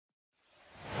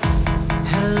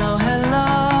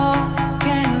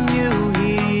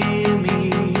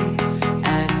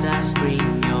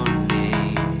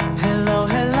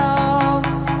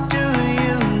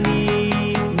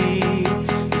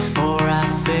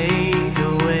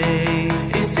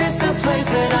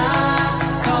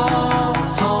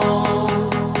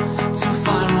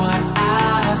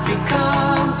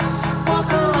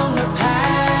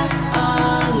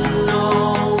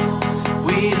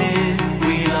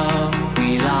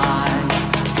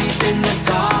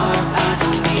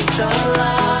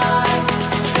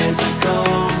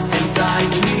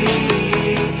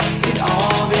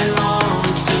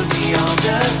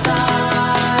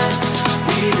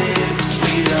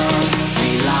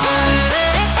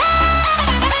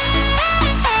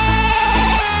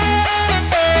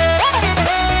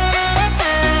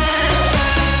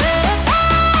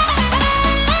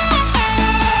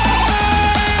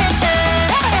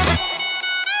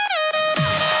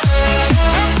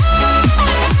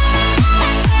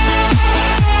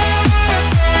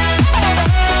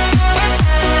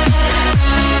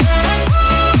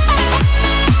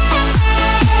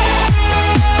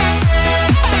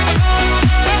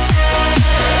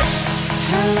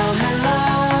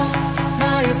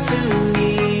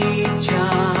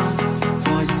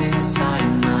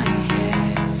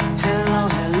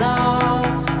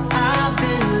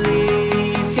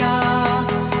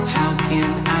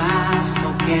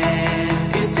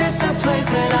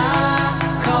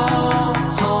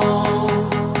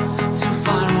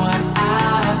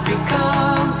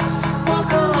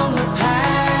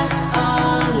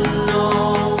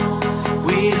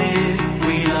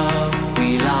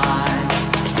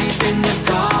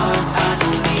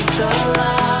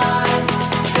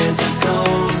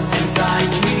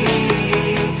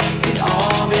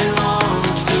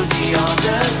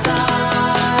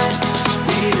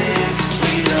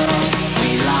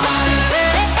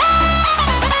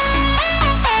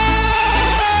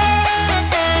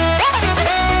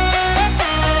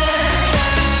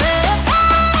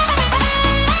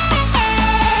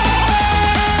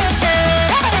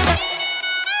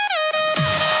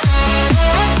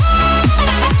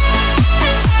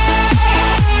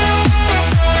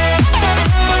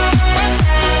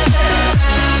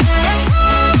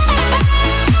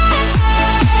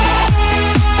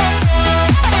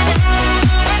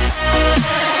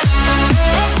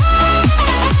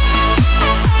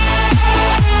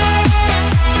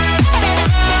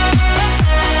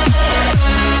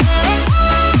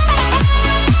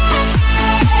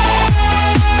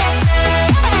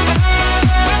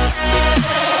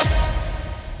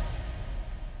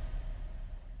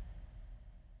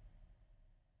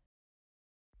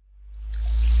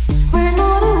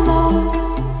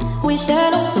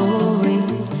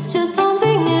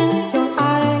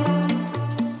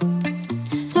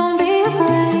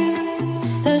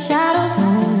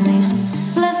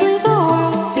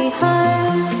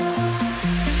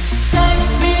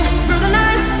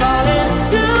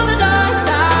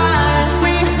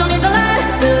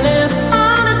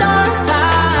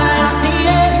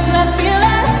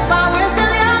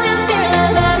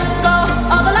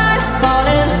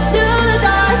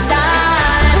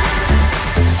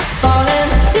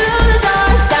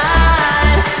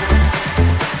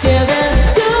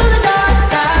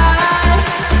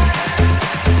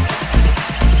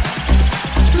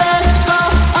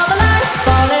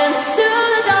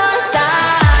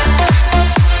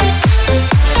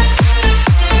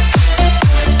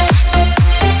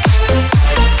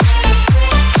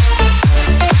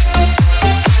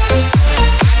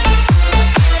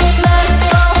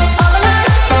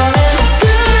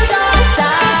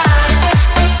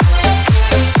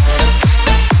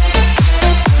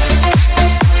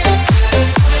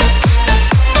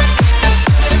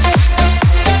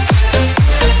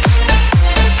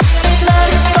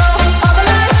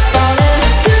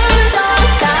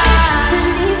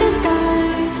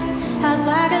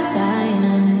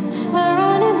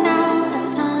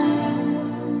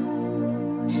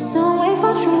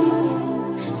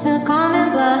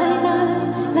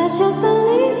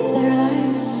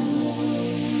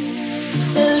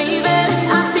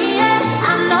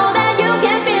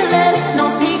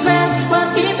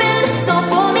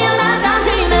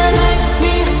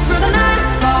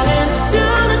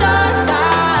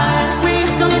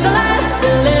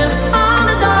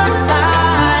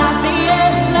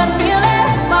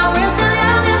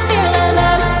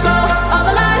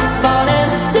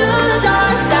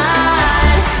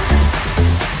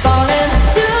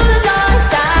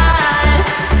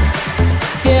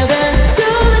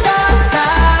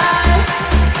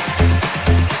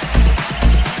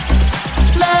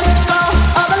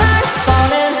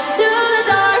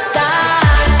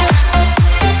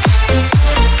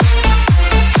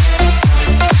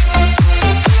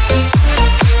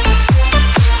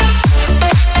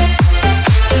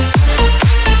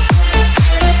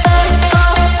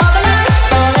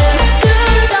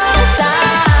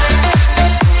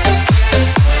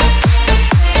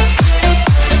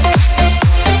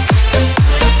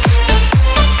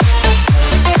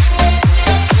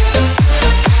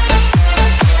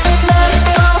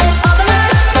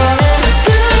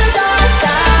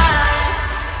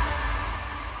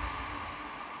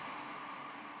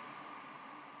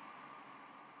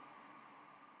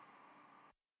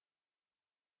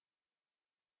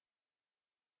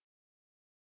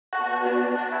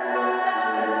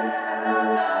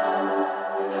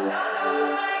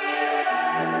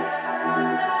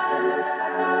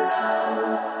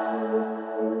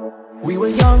We were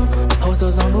young,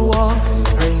 posters on the wall,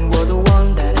 praying we're the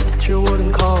one that a teacher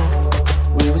wouldn't call.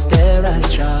 We would stare at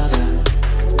each other,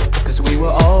 cause we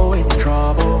were always in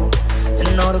trouble.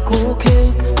 And all the cool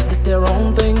kids did their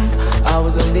own things. I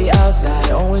was on the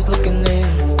outside, always looking in.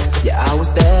 Yeah, I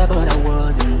was there but I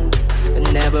wasn't,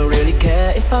 and never really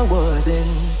cared if I wasn't.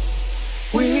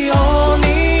 We all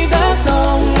need that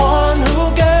someone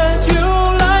who gets you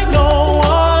like no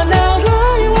one else,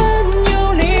 right when you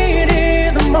need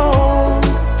it the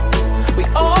most. We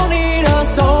all need a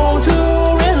soul to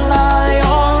rely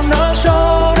on, a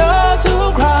shoulder to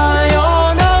cry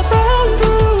on, a friend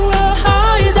through the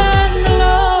highs and the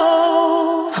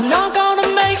lows. I'm not gonna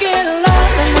make it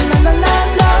alone, la la la la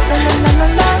la la la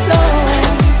la la.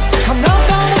 I'm not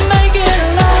gonna make it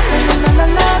alone, la la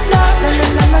la la la la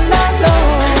la la la.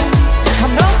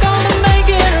 I'm not gonna make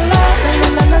it alone,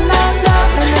 la la la la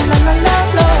la la la la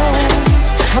la.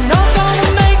 I'm not gonna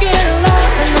make it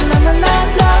alone, la la la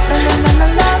la la la la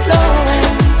la la.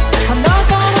 I'm not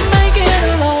gonna make it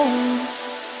alone.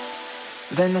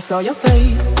 Then I saw your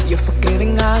face, your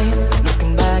forgiving eyes,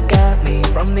 looking back at me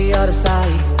from the other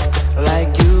side,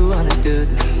 like you understood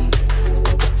me.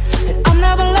 And I'm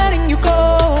never letting you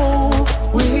go.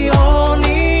 We all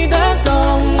need that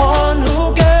someone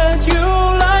who gets you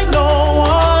like no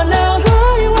one else,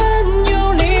 right when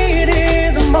you need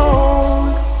it the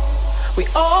most. We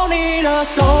all need a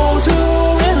soul to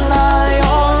rely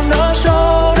on, a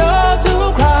shoulder to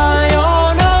cry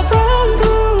on, a friend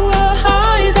through the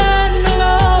highs and the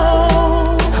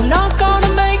lows. I'm not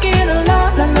gonna make it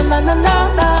alone, la la la la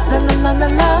la la la la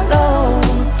la la.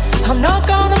 I'm not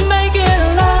gonna make it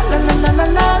alone, la la la la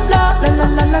la la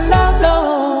la la la la.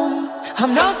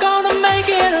 I'm not gonna make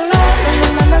it alone, la la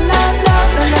la la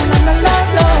la la la la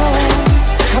la.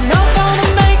 I'm not gonna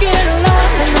make it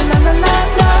alone, la la la la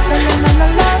la la la la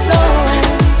la la.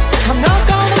 I'm not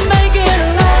gonna make it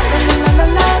alone, la la la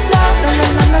la la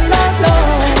la la la la.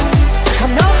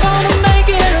 I'm not gonna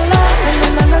make it alone, la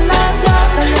la la la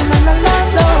la la la la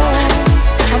la.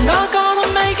 I'm not gonna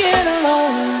make it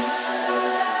alone.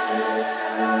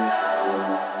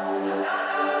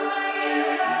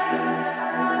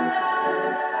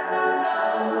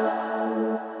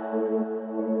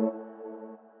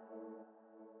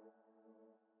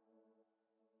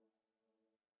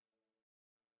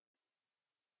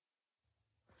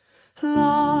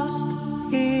 Lost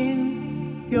in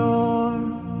your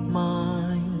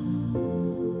mind,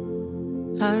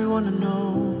 I wanna know,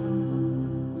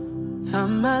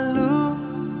 am I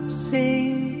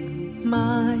losing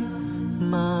my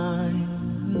mind?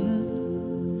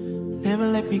 Never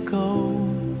let me go.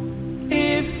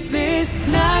 If this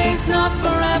night's not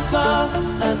forever,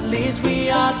 at least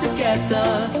we are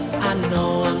together. I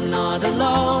know I'm not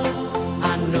alone,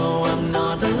 I know I'm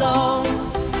not alone.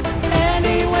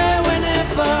 Anywhere,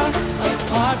 whenever,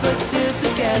 apart but still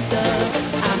together.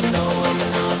 I know I'm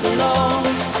not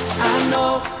alone, I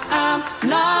know I'm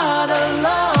not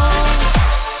alone.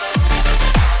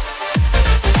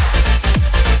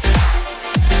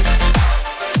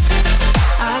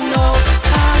 I know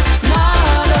I'm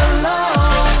not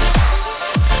alone.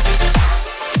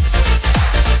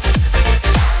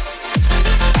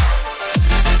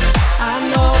 I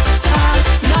know I'm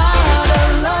not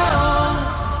alone.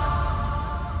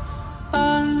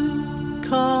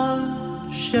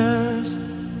 Unconscious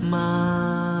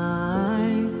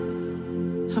mind,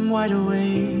 I'm wide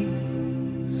awake,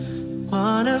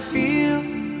 wanna feel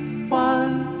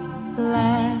one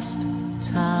last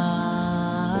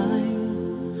time,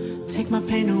 take my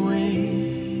pain away.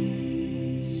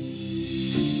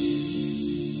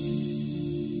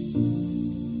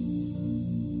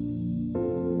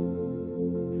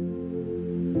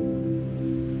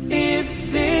 If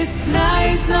this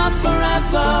night's not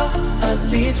forever, at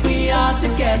least we are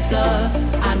together.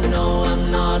 I know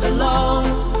I'm not alone,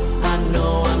 I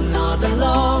know I'm not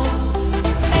alone.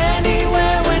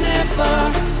 Anywhere, whenever,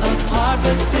 apart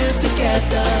but still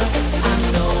together. I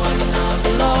know I'm not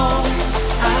alone,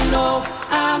 I know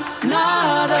I'm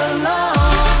not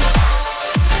alone.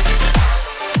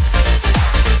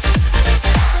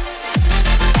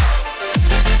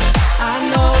 I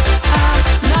know I'm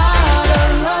not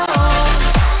alone.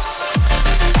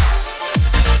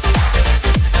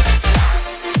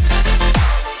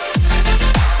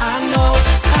 I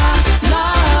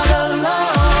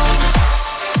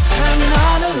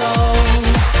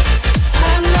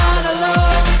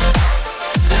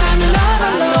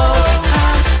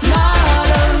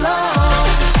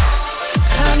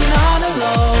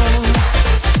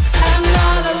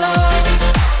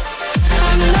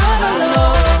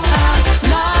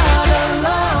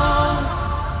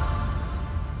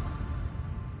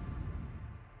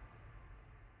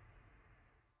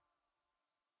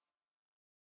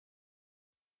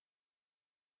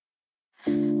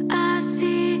I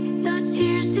see those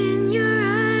tears in your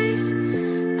eyes.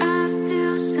 I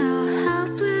feel so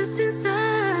helpless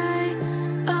inside.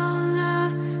 Oh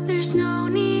love, there's no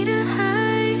need to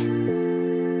hide.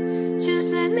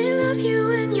 Just let me love you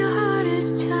when your heart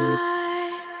is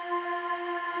tired.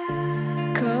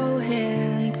 Cold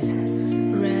hands,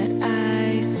 red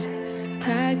eyes,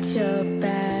 packed your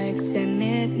bags at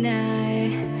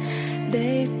midnight.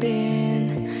 They've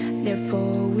been there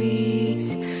for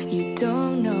weeks. You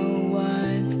don't know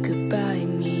what goodbye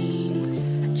means.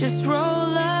 Just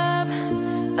roll up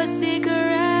a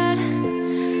cigarette.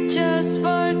 Just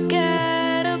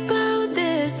forget about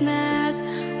this mess.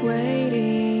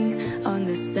 Waiting on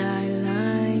the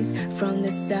sidelines, from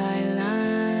the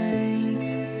sidelines.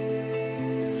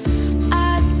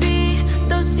 I see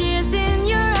those tears in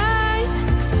your eyes.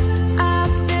 I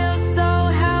feel so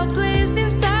helpless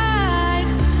inside.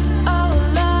 Oh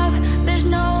love, there's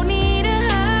no need to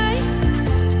hide.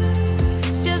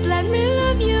 Just let me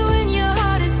love you when your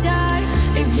heart is tired.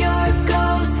 If your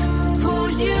ghost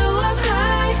pulls you up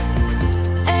high,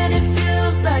 and it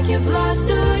feels like you've lost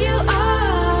who you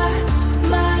are,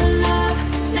 my love,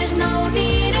 there's no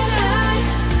need to hide.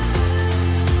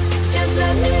 Just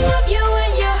let me love you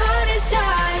when your heart is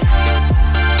tired.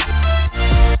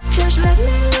 Just let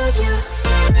me love you.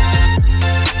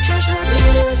 Just let me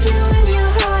love you when your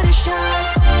heart is tired.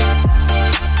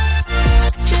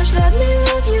 Just let me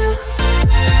love you.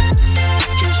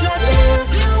 Just let me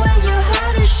love you when your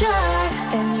heart is tired.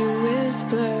 And you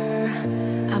whisper,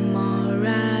 I'm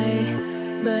alright,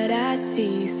 but I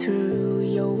see through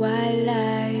your white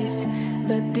lies.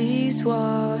 But these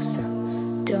walls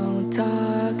don't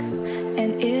talk,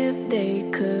 and if they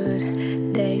could,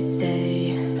 they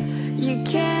say you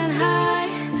can't hide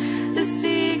the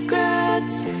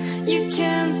secrets. You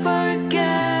can't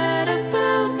forget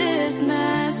about this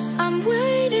mess. I'm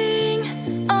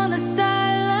waiting on the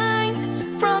sidelines,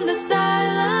 from the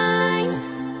sidelines.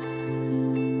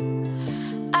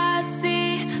 I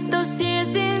see those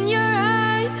tears in your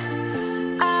eyes.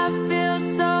 I feel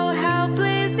so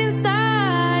helpless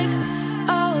inside.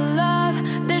 Oh love,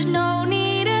 there's no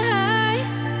need to hide.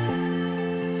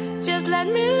 Just let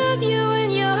me love you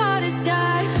when your heart is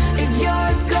tired. If your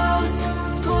ghost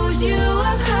pulls you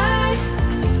up high,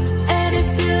 and it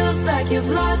feels like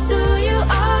you've lost who you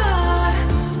are,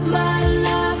 my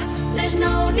love, there's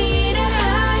no need to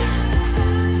hide.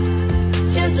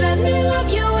 Just let me love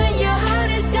you when your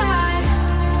heart is tired.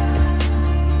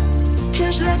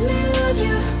 Just let me love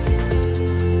you.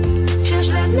 Just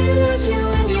let me love you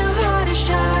when your heart is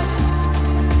tired.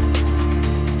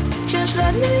 Just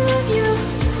let me love you.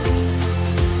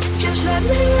 Just let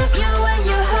me love you when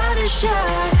your heart is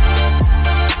tired.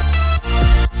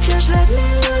 Just let me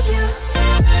love you.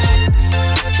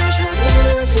 Just let me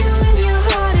love you when your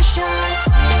heart is tired.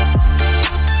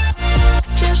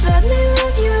 Just let me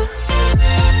love you.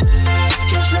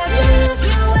 Just let me love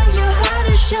you when your heart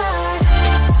is tired.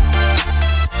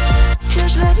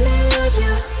 Just let me love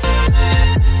you.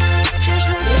 Just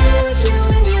let me love you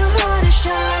when your heart is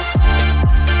tired.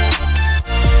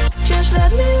 Just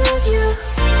let me love you.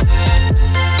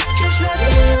 Just let me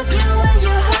love you when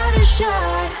your heart is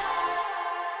tired.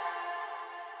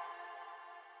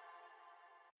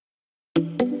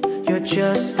 You're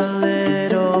just a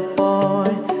little boy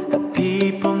that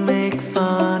people make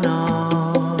fun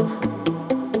of.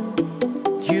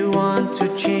 You want to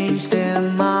change their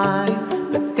mind,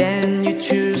 but then you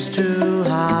choose to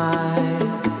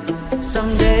hide.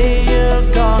 Someday you're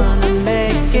gonna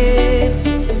make it.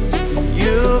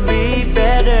 You'll be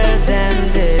better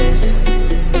than this.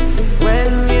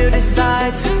 When you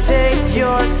decide to take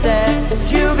your step,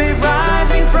 you'll be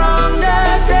rising from the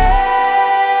dead.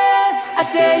 I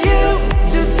dare you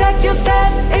to take your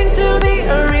step into the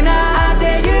arena. I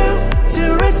dare you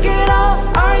to risk it all.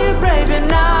 Are you brave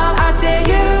enough? I dare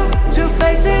you to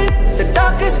face it, the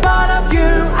darkest part of you.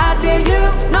 I dare you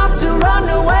not to run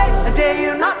away. I dare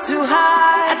you not to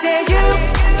hide. I dare you.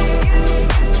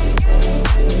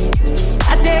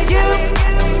 I dare you.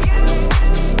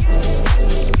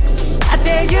 I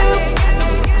dare you.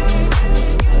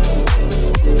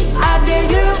 I dare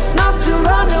you not to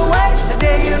run away. I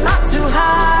dare you not to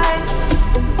hide.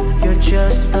 You're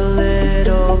just a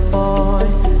little boy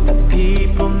that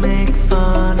people make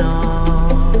fun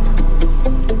of.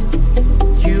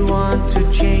 You want to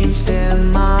change their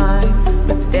mind,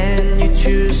 but then you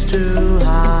choose to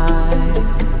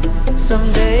hide.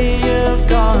 Someday you're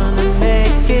gonna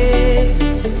make it.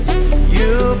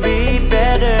 You'll be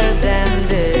better than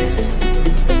this.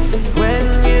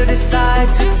 When you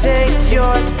decide to take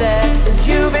your step,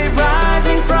 you'll be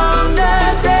rising from the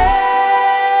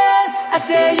dead. I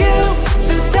dare you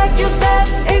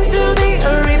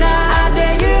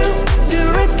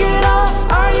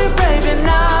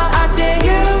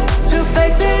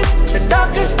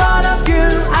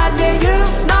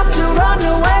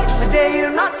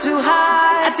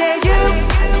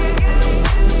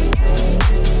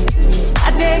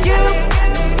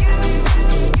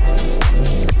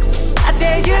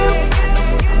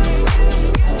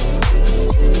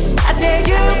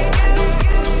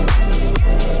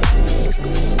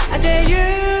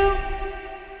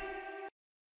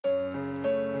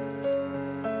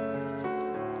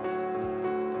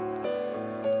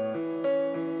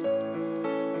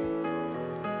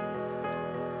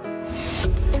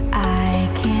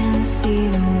can't see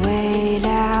the way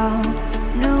down.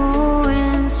 No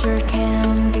answer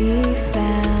can be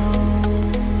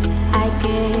found. I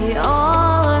gave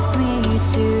all of me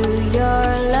to your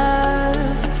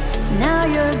love. Now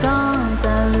you're gone,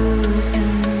 I lose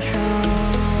control.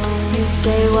 You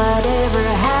say whatever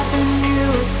happened, you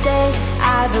will stay.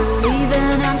 I believe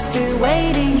and I'm still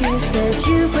waiting. You said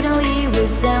you couldn't leave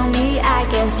without me. I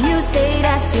guess you say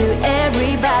that to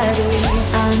everybody.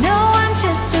 I know I'm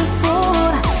just a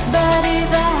fool, but if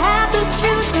I have to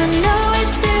choose, I know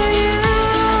it's to you.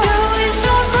 No, it's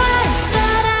not right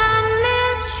that I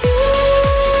miss you.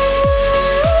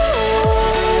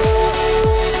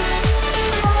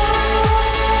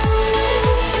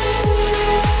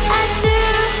 I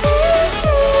still miss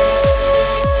you.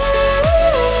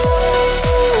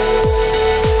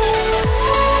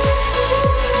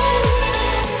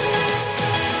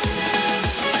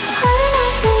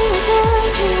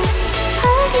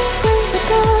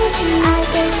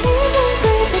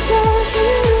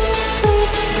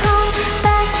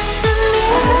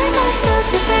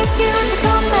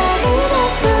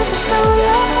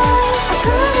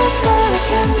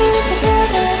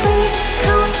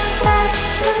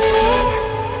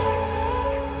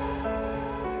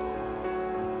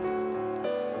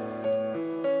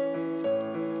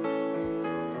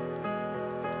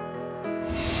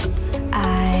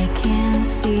 I can't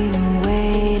see the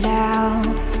way down.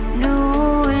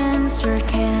 No answer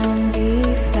can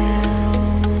be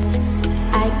found.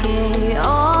 I gave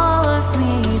all of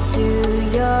me to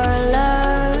your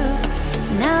love.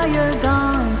 Now you're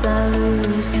gone, I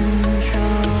lose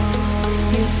control.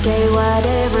 You say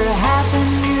whatever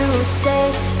happened, you will stay.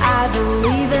 I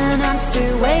believe and I'm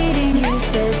still waiting. You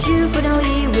said you couldn't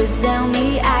leave without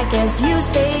me. I guess you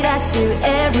say that to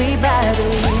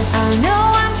everybody. I know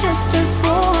I'm just a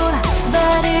fool,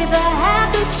 but if I have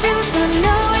to choose, I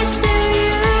know it's to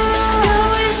you. No,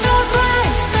 it's not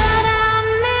right that I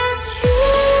miss you.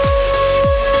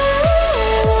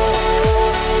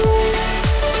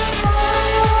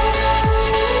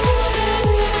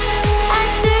 I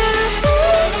still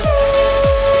miss you.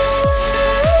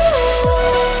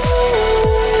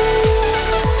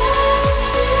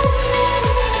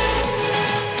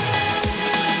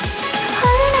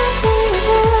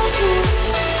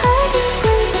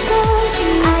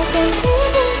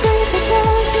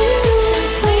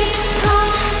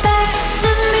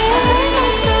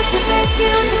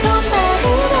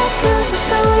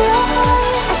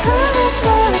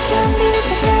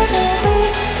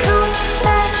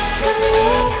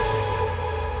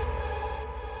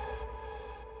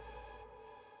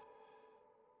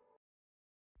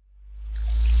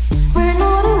 We're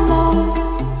not in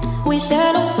love, we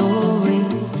share no story,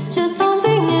 just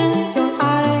something in your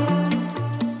eye.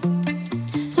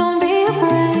 Don't be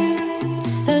afraid,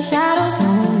 the shadows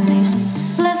know me.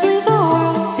 Let's leave the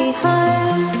world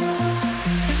behind.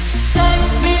 Take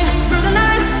me through the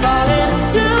night, falling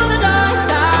to the dark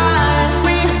side.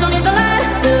 We don't need the light,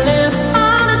 we live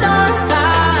on the dark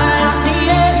side. I see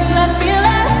it, let's feel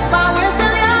it, while we're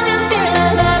still young and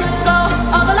feeling. Let go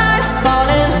of the light,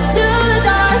 falling to the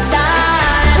dark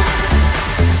side.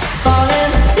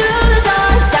 Falling to the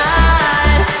dark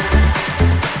side.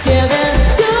 Giving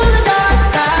to the dark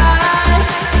side.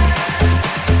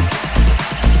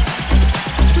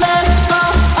 Let go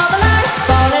of the light,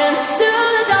 falling to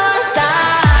the dark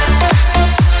side.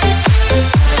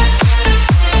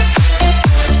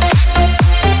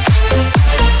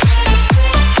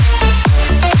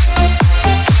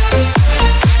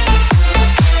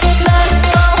 Let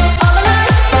go of the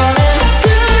light, falling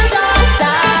to the dark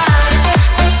side.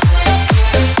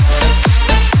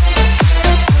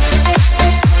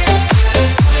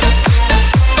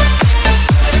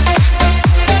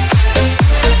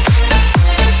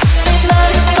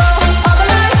 Let go of the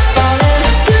light, falling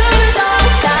to the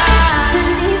dark side.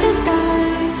 Beneath the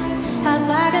sky, as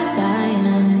black as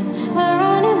diamond, we're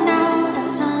running out of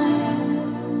time.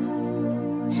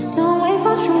 Don't wait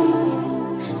for truth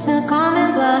to come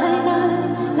and blind us.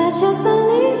 Let's just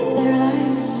believe their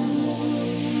light.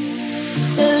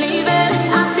 Believe it,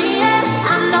 I see it,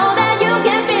 I know that you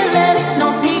can feel it. No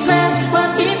secrets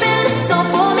worth keeping, so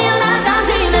fool me like I'm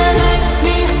dreaming. Take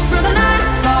me through the night,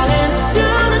 falling to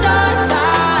the dark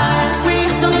side. We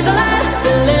don't need the light,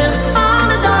 we live on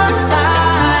the dark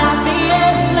side. I see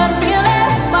it, let's feel it,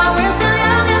 while we're still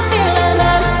young and feeling.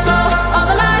 Let go of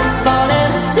the light,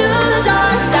 falling to the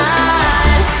dark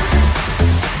side.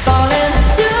 Falling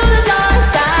to the dark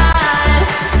side.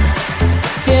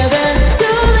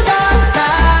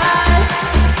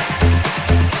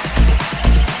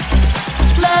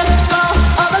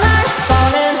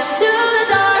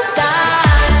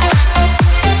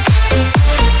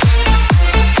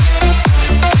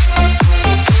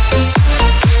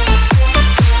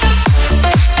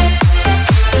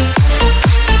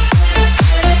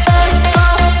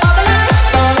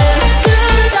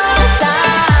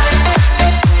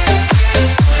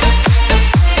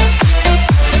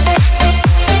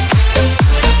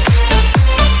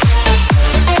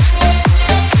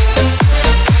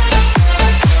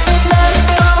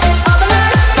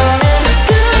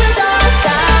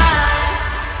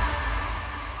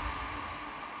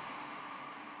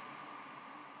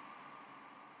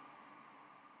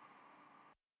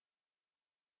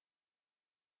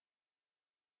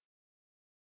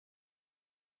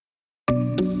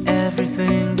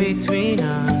 Everything between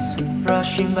us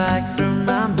rushing back through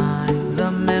my mind.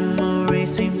 The memory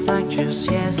seems like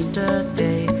just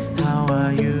yesterday. How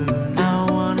are you? I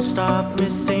wanna stop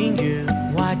missing you.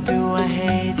 Why do I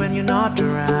hate when you're not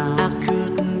around? I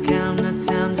couldn't count the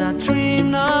times I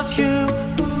dreamed of you.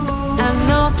 I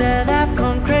know that I've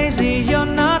gone crazy, you're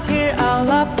not here. Our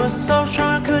love was so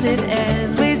short, could it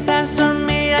end? Please answer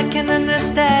me, I can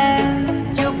understand.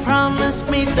 You promised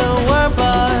me the world,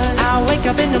 but I wake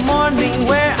up in the morning,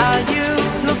 where are you?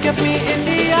 Look at me in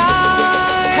the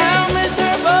eye, how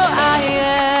miserable I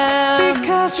am,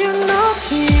 because you're not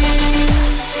here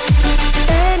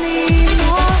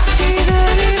anymore.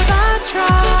 Even if I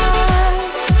try,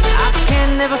 I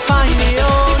can never find the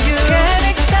old you. Can't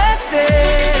accept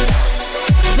it,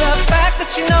 the fact that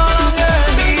you're no longer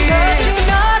here. Because you're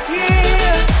not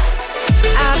here,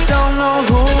 I don't know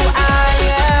who I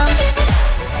am.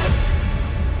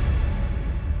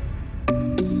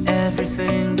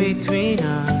 Everything between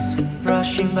us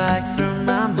rushing back through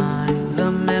my mind.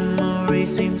 The memory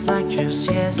seems like just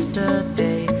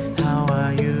yesterday. How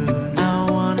are you? I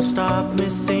wanna stop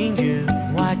missing you.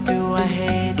 Why do I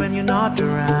hate when you're not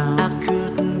around? I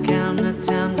couldn't count the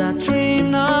times I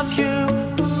dreamed of you.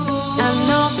 I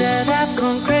know that I've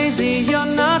gone crazy,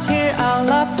 you're not here. Our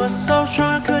love was so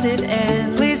short, could it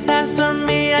end? Please answer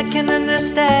me, I can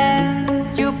understand.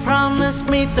 You promised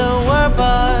me the world,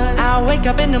 but I wake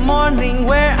up in the morning,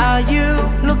 where are you?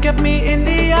 Look at me in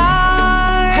the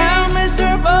eye, how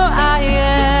miserable I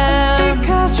am,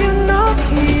 because you're not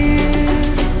here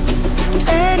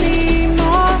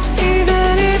anymore.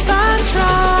 Even if I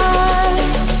try,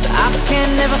 I can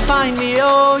never find the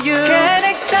old you. Can't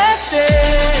accept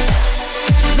it,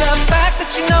 the fact that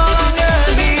you're no longer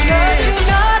here. Because you're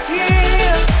not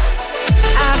here,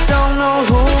 I don't know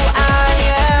who I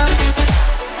am.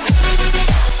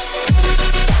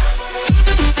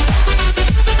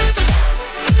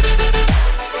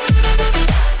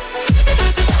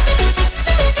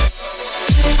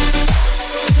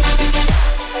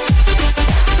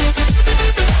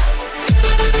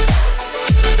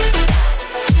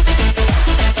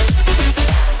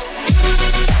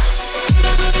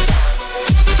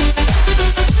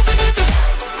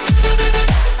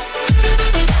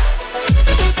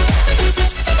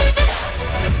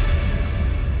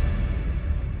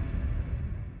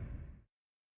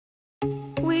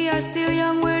 We are still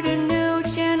young, we're the new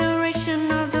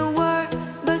generation of the world.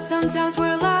 But sometimes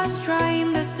we're lost,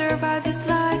 trying to survive this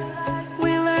life.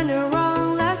 We learn the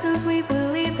wrong lessons, we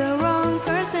believe the wrong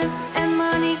person, and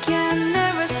money can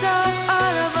never solve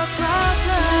all of our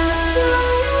problems.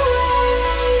 Flying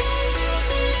away,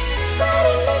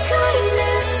 spreading the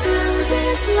kindness through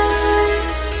this life.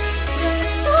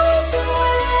 There's always a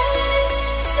way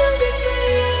to be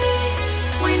free.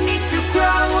 We need to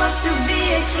grow up to be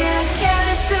a kid.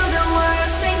 Careless to the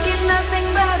world, thinking nothing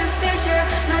about the future.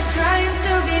 Not trying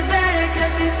to be better,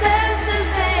 cause it's best to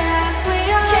stay as we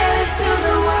are. Careless to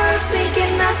the world,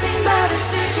 thinking nothing about the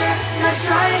future. Not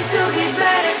trying to be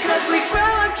better, cause we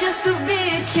grow up just to be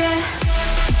a kid.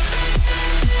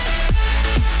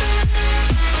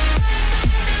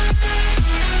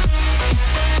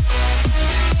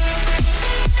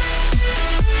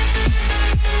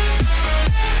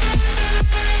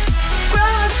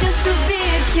 Grow up just to be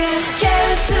a kid.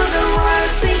 Careless to the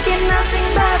world, thinking nothing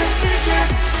about the future.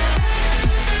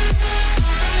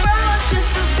 Grow up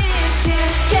just to be a kid.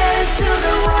 Careless to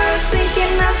the world,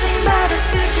 thinking nothing about the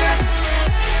future.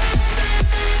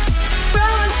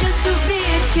 Grow up just to be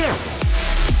a kid.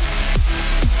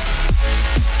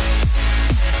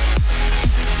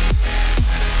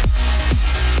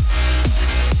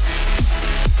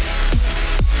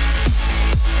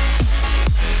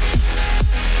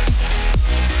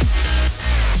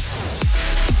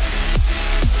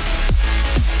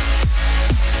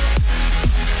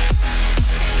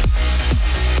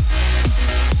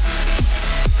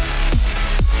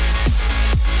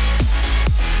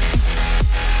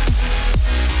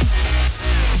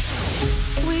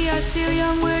 We are still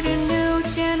young, we're the new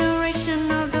generation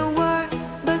of the world.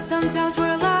 But sometimes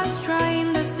we're lost,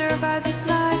 trying to survive this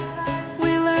life.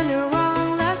 We learn the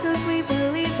wrong lessons, we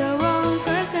believe the wrong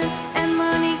person, and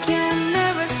money can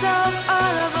never solve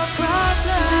all of our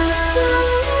problems.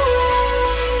 Flying away,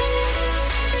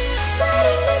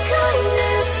 spreading the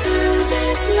kindness through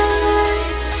this life.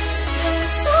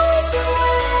 There's always a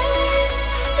way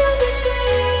to be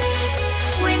free.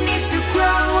 We need to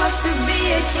grow up to be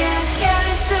a kid.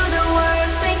 Careless to the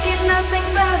world, thinking nothing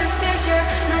about the future.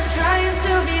 Not trying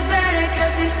to be better,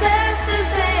 cause it's best to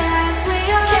stay as we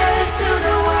are. Careless to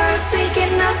the world,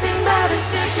 thinking nothing about the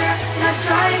future. Not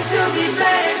trying to be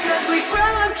better, cause we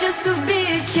grow up just to be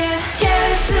a kid.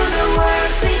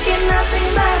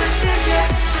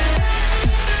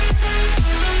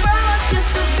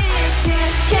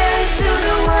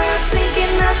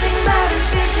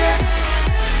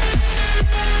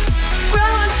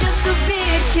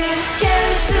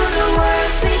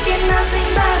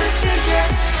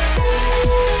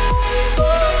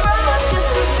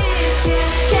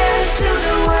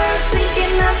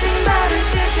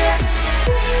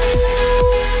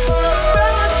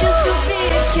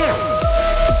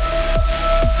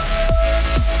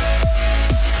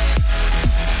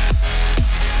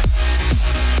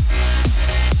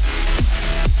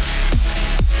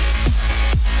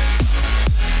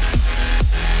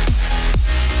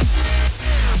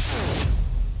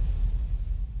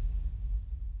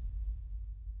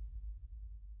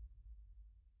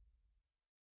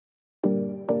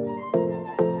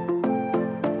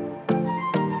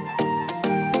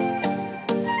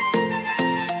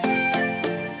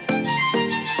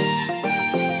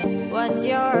 What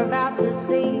you're about to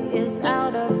see is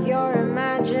out of your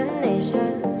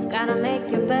imagination. Gotta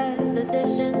make your best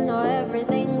decision or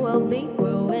everything will be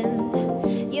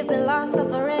ruined. You've been lost,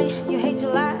 suffering, you hate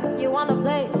your life. You want a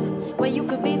place where you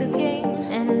could be the king.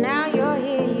 And now you're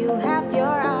here, you have your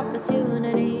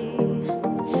opportunity.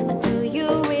 Do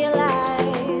you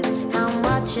realize how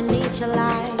much you need your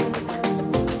life?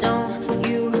 Don't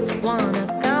you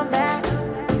wanna come back?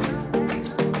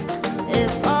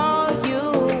 If all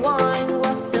you want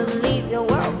was to leave your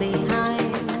world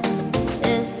behind,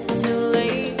 it's too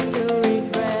late to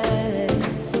regret.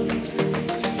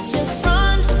 Just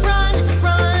run, run,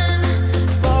 run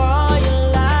for all your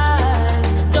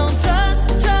life. Don't trust,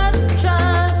 trust,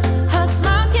 trust. Her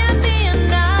smile can be a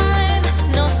knife.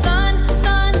 No sun,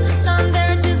 sun, sun,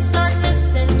 they're just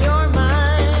darkness in your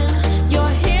mind.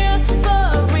 You're here for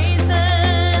a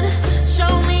reason.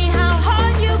 Show me how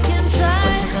hard you can try.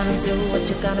 What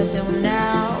you gonna do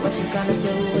now? What you gonna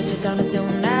do? What you gonna do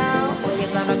now? Where you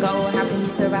gonna go? How can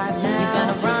you survive now? You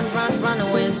gonna run, run, run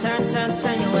away and turn, turn,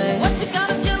 turn your way. What you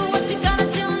gonna do? What you gonna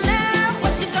do now?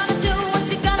 What you gonna do? What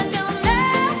you gonna do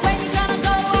now? Where you gonna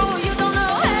go? You don't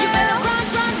know how. You better run,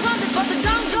 run, run before the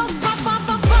gun goes bum, bum,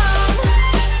 bum, bum.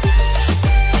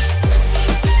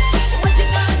 What you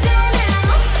gonna do now?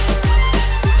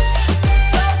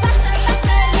 Go faster,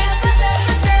 faster, yeah, faster,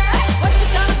 faster. What you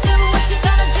gonna do? What you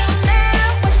gonna do now?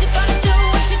 What you gonna do?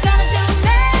 What you gonna do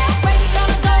now? Where you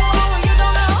gonna go? You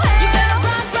don't know how. You better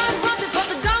run, run, run before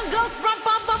the gun goes rum,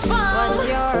 bum, bum, bum. What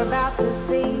you're about to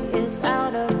see is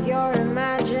out of your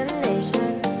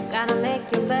imagination. Gotta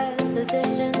make your best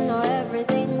decision or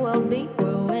everything will be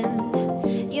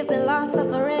ruined. You've been lost,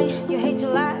 suffering, you hate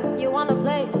your life. You want a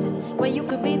place where you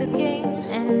could be the king.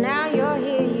 And now you're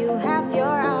here, you have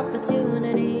your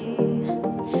opportunity.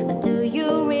 Do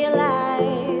you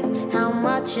realize how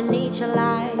much you need your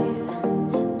life?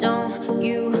 Don't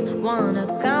you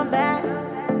wanna come back?